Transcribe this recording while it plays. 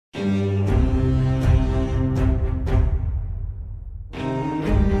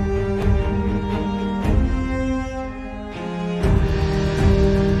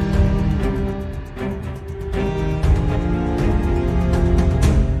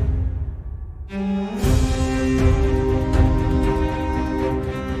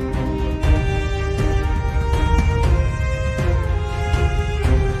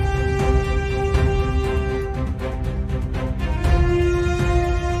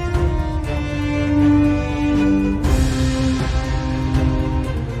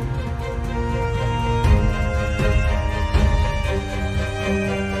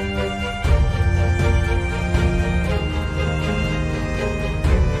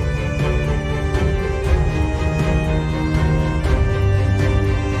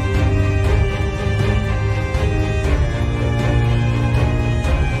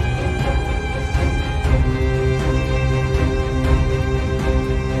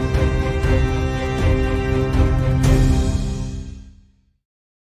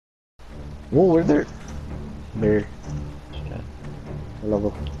Whoa, where's there? There. Shit.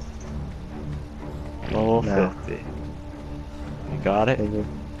 Level. Level No. 50. You got it? Take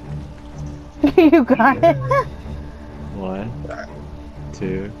it. You got it. 1,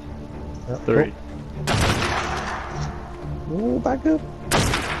 2, Oh, 3. Oh, back up.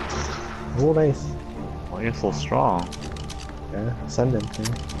 Oh, nice. Well, you're so strong. Yeah, send him to me.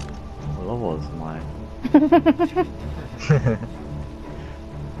 What level is mine?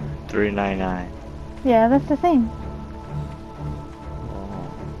 399. Yeah, that's the same.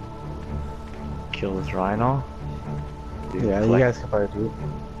 Oh. Kill this rhino? Dude, Yeah, you collect- guys can probably do it.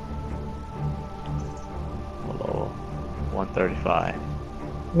 Level 135.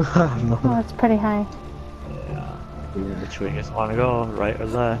 No. Oh, it's pretty high. Yeah. Yeah. Which way you guys want to go? Right or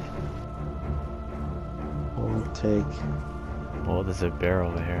left? We'll take Oh, there's a bear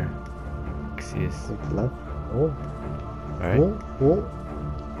over here. See his... left. Oh. Right? Oh. Oh.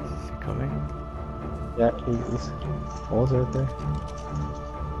 Is he coming? Yeah, he's almost right there.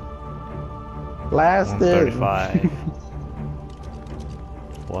 Blast it! 135.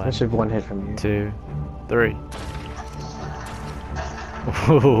 I 1, should have one hit from you. 2, 3.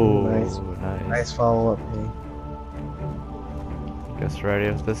 Ooh, Nice. nice. Nice follow up, hey. Guess ready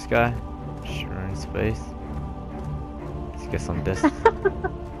with this guy? Sure in space. Let's get some distance.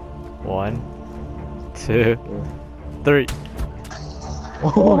 1, 2, 3.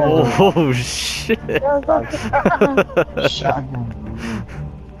 Oh, Oh shit! shotgun.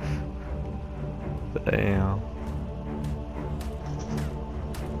 Damn.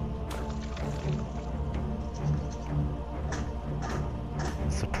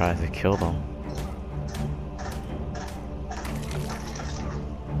 Surprised I killed him.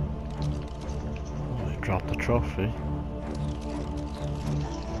 Oh, I dropped the trophy.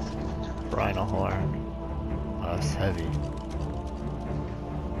 Rhino horn. Oh, that's heavy.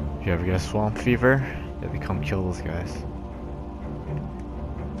 If you ever get a swamp fever, yeah, they come kill those guys.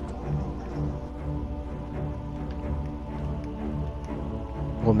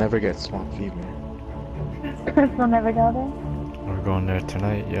 We'll never get swamp fever. Chris will never go there. We're going there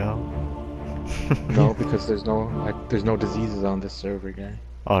tonight, yo. No, because there's no diseases on this server, guy.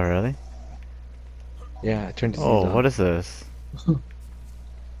 Oh, really? Yeah, I turned disease Oh, on. what is this?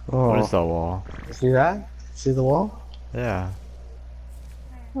 Oh, What is that wall? see that? See the wall? Yeah.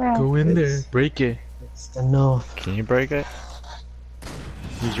 Where? Go in there. It's- Break it. It's enough. Can you break it?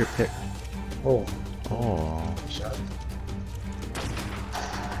 Use your pick. Oh, Oh, shot.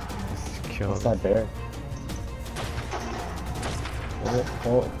 let's kill What's it. that bear?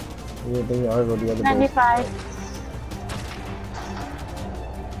 Oh, yeah, they are go the other way. 95.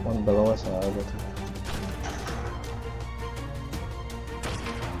 One below us, I'll go to.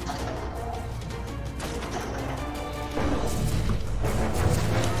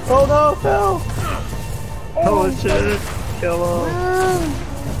 Oh no, Phil! Oh shit! Kill him!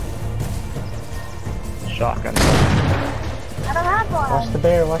 Shotgun. I don't have one. Watch the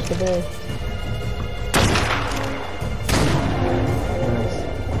bear, watch the bear.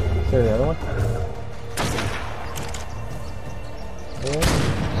 Nice. Is there the other one?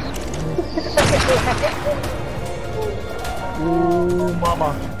 Ooh,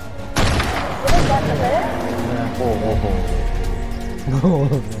 mama. Yeah.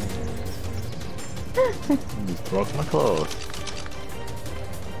 Whoa. Just broke my clothes.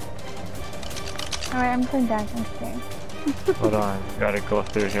 Alright, I'm going back downstairs. Hold on, gotta go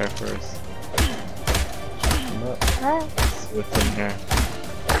through here first. Alright. See what's in here.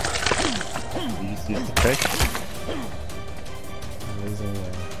 You just use the pick.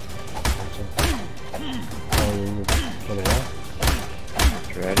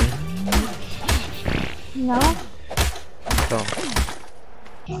 Ready? No? Come.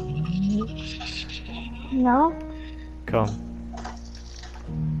 No? Come.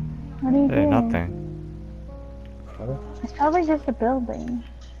 What are you Hey, doing? nothing. It's probably just a building.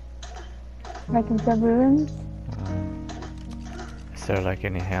 Like it's a ruins. Is there like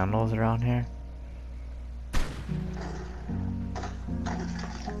any handles around here?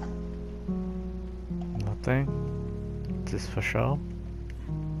 Nothing? Just for show?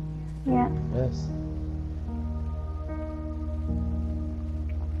 Yeah. Yes.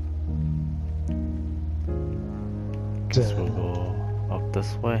 Guess we'll go up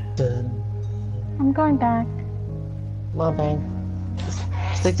this way. I'm going back. Come on, Bang.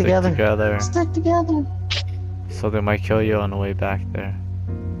 Stick together. Together. Stick together. So they might kill you on the way back there.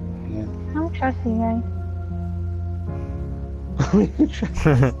 Yeah. I don't trust you guys.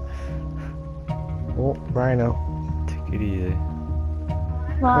 Oh, Rhino. Take it easy.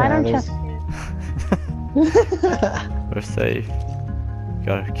 Well, I Yeah, don't there's- trust you. We're safe.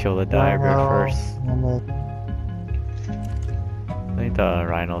 Gotta kill the dire bear Rhino. first. I think the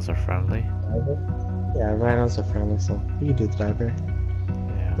rhinos are friendly. Yeah, rhinos are friendly, so you can do the diver.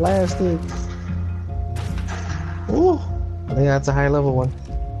 Yeah. Plastic. Ooh, I think that's a high level one.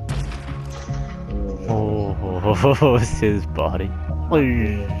 Oh, it's his body.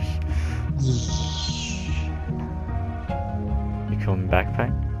 You coming back,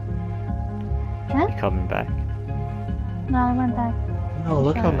 Frank? Huh? You coming back? No, I went back. Oh,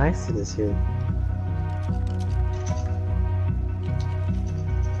 look how Okay. nice it is here.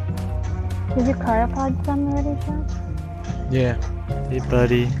 Is your carapod done already, Chad? Yeah. Hey,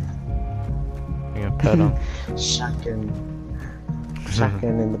 buddy. You gonna pet him? Shotgun.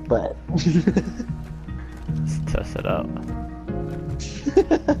 Shotgun in the butt. Let's test it out.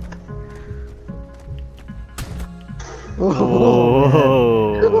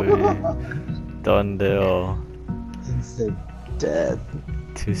 Oh, done deal. Instant death.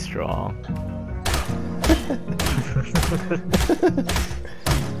 Too strong.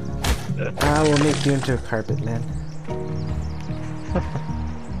 I will make you into a carpet, man.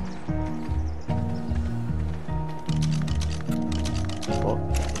 Oh,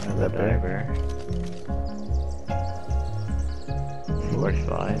 Another bear. bear.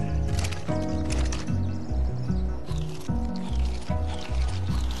 45.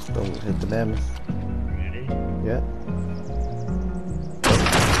 Don't hit the mammoth. Ready? Yeah.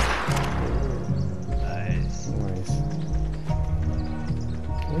 Nice. Nice.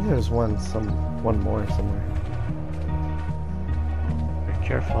 I think there's one more somewhere. Be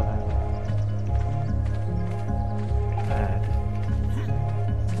careful then. Bad.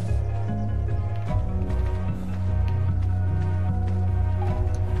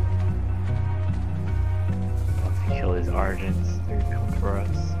 About to kill these Argents. They're coming for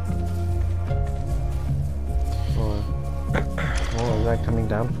us. What was that coming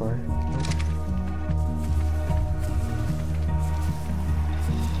down for?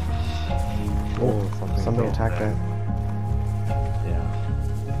 Oh, somebody attacked that.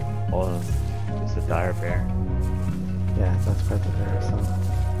 Yeah. Oh, it's a dire bear. Yeah, that's probably there. So.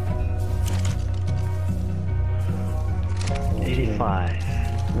 85.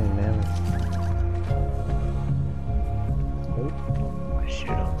 Many mammoths. I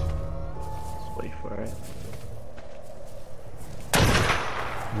shoot him. Just wait for it.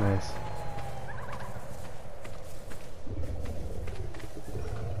 Nice.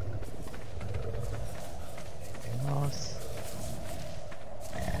 Anything else?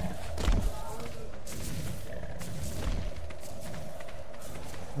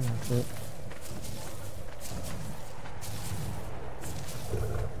 That's it.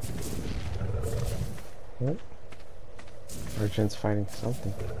 What? Urchin's fighting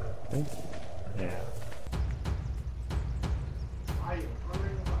something. I think. Yeah.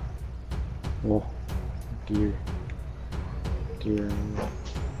 Oh, gear. Gear.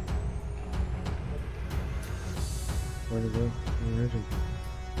 Where did it go? Urchin.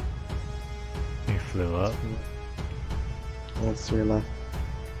 He flew up. Oh, it's to your left.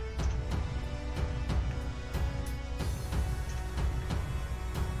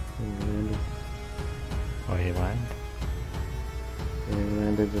 He landed. Oh, he landed? Yeah, he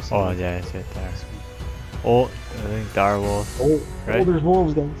landed just. Oh, yeah, it's right there. Oh, I think dire wolf. Oh, Right? oh, there's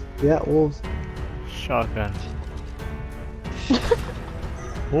wolves, guys. Yeah, wolves. Shotgun.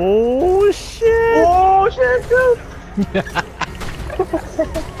 Oh, shit! Oh shit, dude!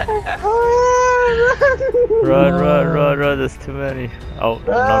 Run, run, run, run, there's too many.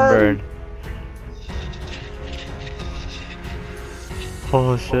 Outnumbered.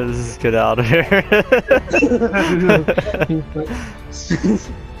 Oh shit, let's get out of here.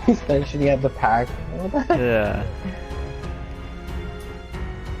 He's mentioning at the pack. Yeah.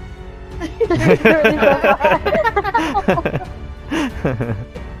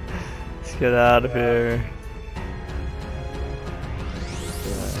 Let's get out of here.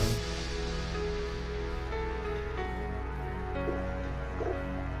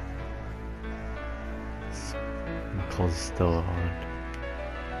 Nicole's still on.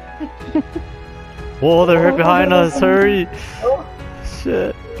 Whoa, they're right behind us, hurry!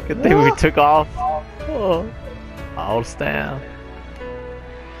 Shit, good thing we took off. Oh, I'll stand.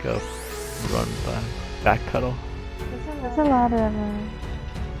 Go, run back pedal. There's a lot of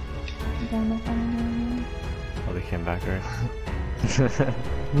dinosaurs in there. Oh, they came back, right?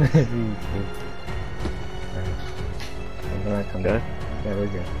 I'm gonna come Good? back. Yeah, we're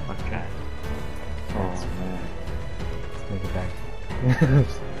good. Okay. Oh man. Let's make it back.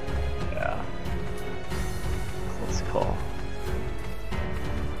 Yeah. Let's call.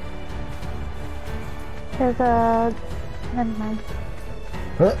 There's a... Never mind.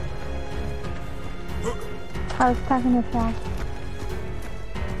 Huh? I was talking to Jack.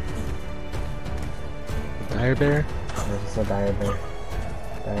 Dire bear? There's just a dire bear.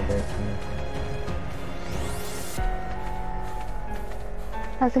 Dire bear thing.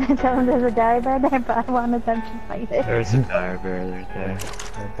 I was gonna tell him there's a dire bear there, but I wanted them to fight it. There's a dire bear right there.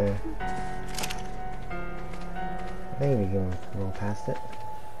 Right there. I think we can roll past it.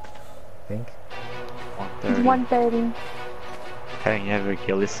 I think. 130. 130. Hey, you have a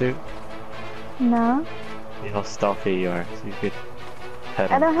ghillie suit? No, See how stealthy you are, so you could pet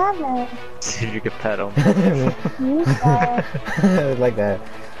I him. don't have it. See if you could pet him. You said. Like that.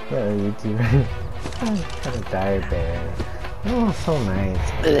 YouTuber. Kind of dire bear. Oh, so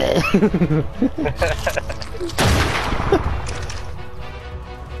nice.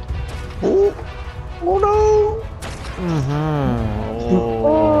 Oh no!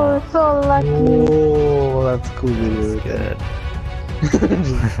 Oh, so lucky. Oh, that's cool, dude. Good.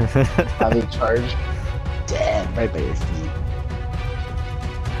 How they charge? Damn, right by your feet.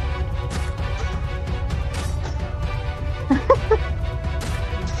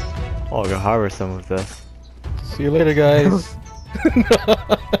 Oh, I'll go harvest some of this. See you later, guys.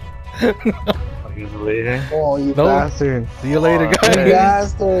 Are you leaving? Oh, you No. bastard. See you later, Oh, You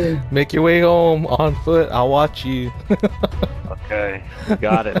guys. bastard. Make your way home on foot. I'll watch you. Okay, you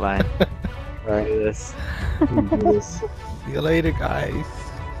got it, Lang. Right. Do this. Do this. See you later, guys.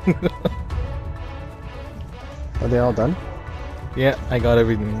 Are they all done? Yeah, I got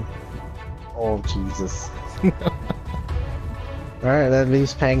everything. Oh, Jesus. Alright, that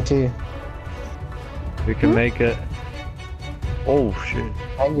leaves Pang too. We can make it. Oh shit.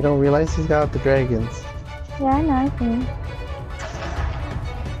 Pang, you don't realize he's got the dragons. Yeah, I know, I see.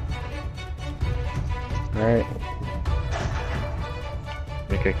 Alright.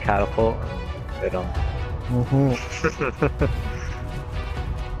 Make a catapult. Hit him. Mm-hmm.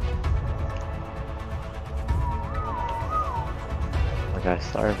 My guy's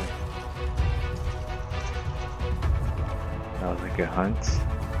starving. That was a good hunt.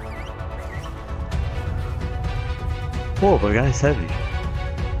 Whoa, my guy's heavy.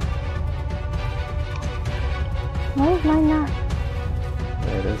 Why is mine not?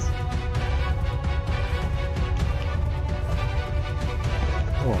 There it is.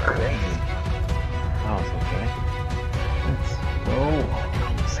 Oh, crazy. That was okay. Let's go.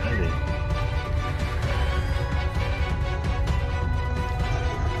 That was heavy.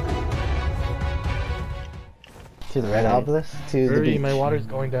 To the red obelisk? To the Hurry, beach. my water's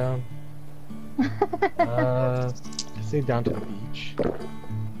going down. Say down to the beach.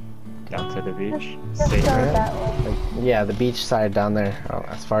 Down to the beach. Let's Safe. go that way. Like, yeah, the beach side down there. Oh,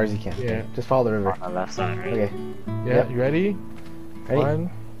 as far as you can. Yeah. Just follow the river. On the left side, right? Okay. Yeah, Yep. you ready? Ready? 1,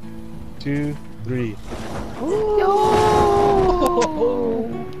 2, 3. See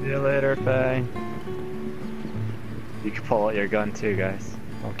you later, Faye. You can pull out your gun too, guys.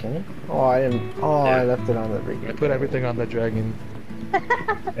 Okay. Oh, I didn't. Oh, Yeah. I left it on the rig. I put everything on the dragon.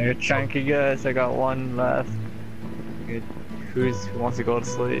 They're chunky, guys. I got one left. Good. Who wants to go to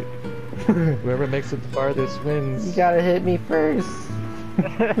sleep? Whoever makes it the farthest You wins. gotta hit me first.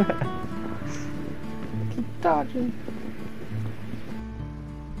 Keep dodging.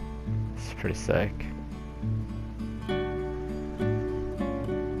 It's pretty sick.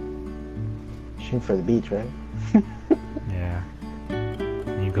 Shoot for the beach, right? Yeah.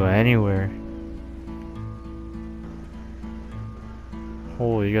 You go anywhere.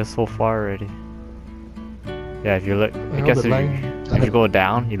 Oh, you got so far already. Yeah, if you look, I know, guess but if you go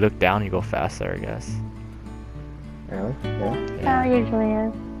down, you look down, you go faster, I guess. Really? Yeah. How it usually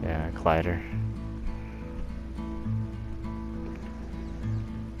is. Yeah, glider.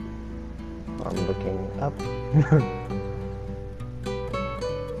 I'm looking up.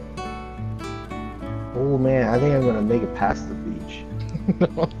 Oh man, I think I'm gonna make it past the beach.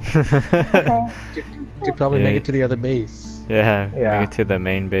 Okay. Could probably Yeah. make it to the other base. Yeah, Yeah. make it to the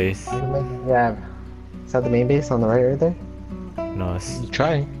main base. Yeah. Is that the main base on the right there? No, it's, You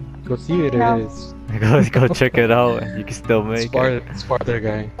try. Go see it. No. It is. go check it out. You can still It's make far, it. it's farther,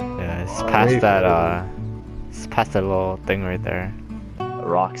 guy. Yeah, it's Oh, past wait. that. It's past that little thing right there. A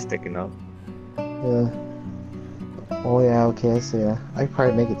rock sticking up. Yeah. Oh yeah, okay, I see. Yeah. I could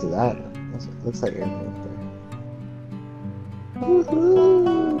probably make it to that. That's what it looks like right there.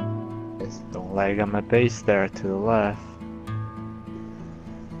 Woohoo! Don't lag on my base there to the left.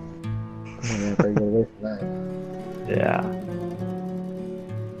 Oh, yeah, better get away from that. Yeah.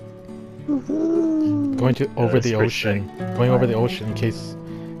 Woohoo! Going to over that's the pretty ocean. Going over the ocean in case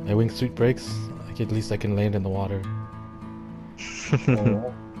my wingsuit breaks. Like, at least I can land in the water.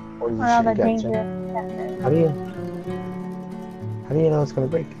 Or you Or all the should get dangerous. How do you How do you know it's gonna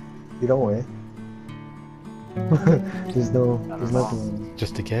break? You don't weigh. there's nothing.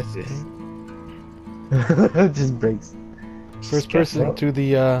 Just a guess. It just breaks. First person to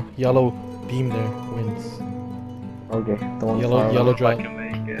the yellow beam there wins. Okay, the one Yellow I dragon. can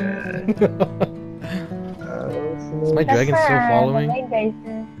make it. Is my dragon still following? The main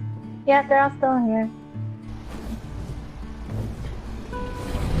bases. Yeah, they're all still here.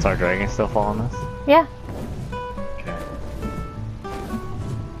 Is our dragon still following us? Yeah. Okay.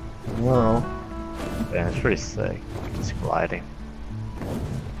 Wow. Yeah, it's pretty sick. Just gliding.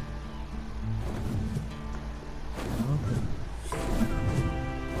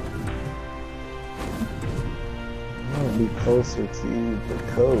 I want to be closer to the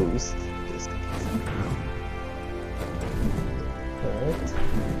coast. Alright.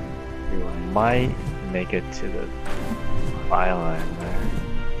 We might make it to the island there.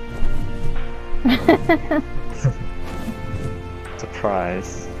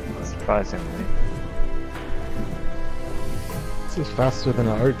 Surprisingly. This is faster than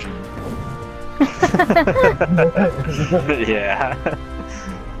an archer. Yeah.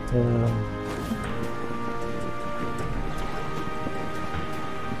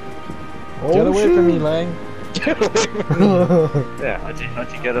 Get away from me, Lang. Get away from me. Yeah,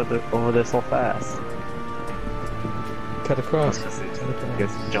 how'd you get over there so fast? Cut across. You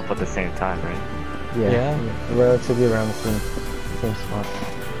guys jump at the same time, right? Yeah. Relatively around the same spot.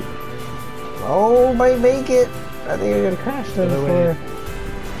 Oh, might make it! I think you're gonna crash there before.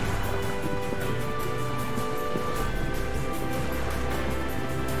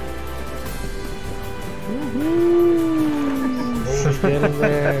 Get in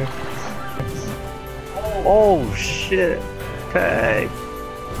there. Oh shit! Okay.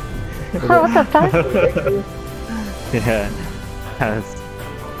 What the fuck? Yeah. I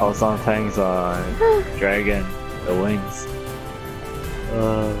was on Tang's dragon, the wings.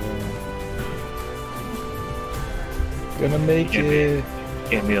 Gonna make it.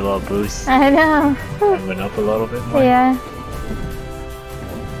 Gave me a little boost. I know. I went up a little bit more. Yeah.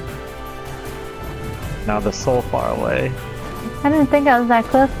 Now they're so far away. I didn't think I was that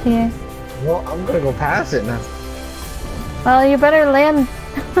close to you. Well, I'm gonna go past it now. Well, you better land.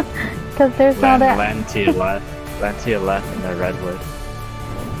 Because there's no that. Land to your left. Land to your left in the redwood.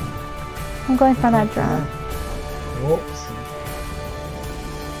 I'm going for that drone. Whoops.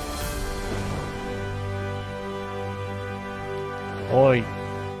 Oi.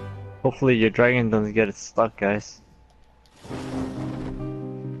 Hopefully your dragon doesn't get it stuck, guys.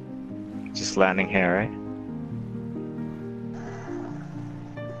 Just landing here, right?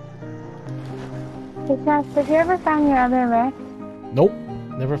 Hey, Josh, have you ever found your other wreck? Nope,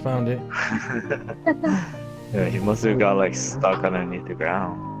 never found it. Yeah, he must have got like stuck underneath the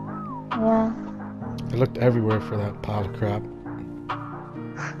ground. Yeah. I looked everywhere for that pile of crap.